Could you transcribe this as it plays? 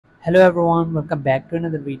Hello everyone, welcome back to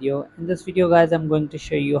another video. In this video guys, I'm going to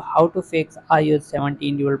show you how to fix iOS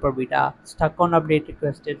 17 developer beta stuck on update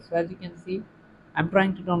requested. So as you can see, I'm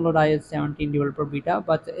trying to download iOS 17 developer beta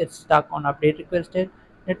but it's stuck on update requested.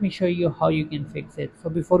 Let me show you how you can fix it.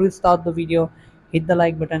 So before we start the video, hit the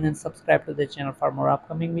like button and subscribe to the channel for more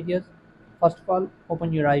upcoming videos. First of all,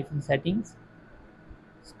 open your iPhone settings,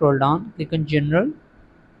 scroll down, click on general,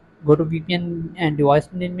 go to VPN and device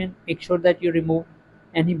management. Make sure that you remove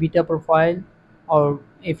any beta profile, or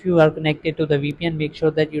if you are connected to the VPN, make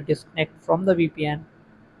sure that you disconnect from the VPN.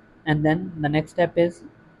 And then the next step is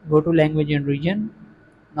go to language and region.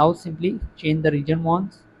 Now simply change the region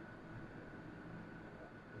once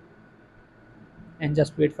and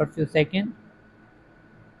just wait for a few seconds.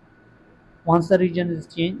 Once the region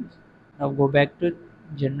is changed, now go back to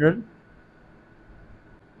general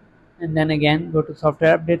and then again go to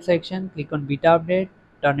software update section, click on beta update,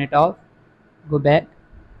 turn it off, go back,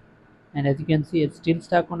 and as you can see it's still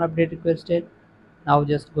stuck on update requested. Now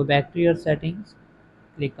just go back to your settings,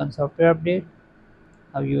 click on software update.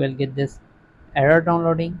 Now you will get this error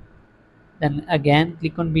downloading. Then again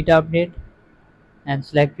click on beta update and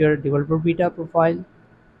select your developer beta profile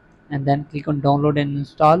and then click on download and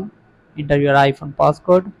install. Enter your iPhone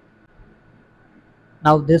passcode.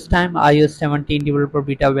 Now this time iOS 17 developer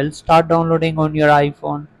beta will start downloading on your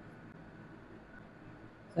iPhone.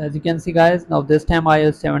 So as you can see guys, now this time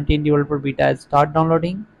iOS 17 developer beta is start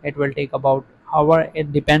downloading. It will take about hour.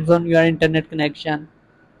 It depends on your internet connection.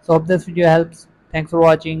 So hope this video helps. Thanks for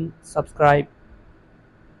watching. Subscribe.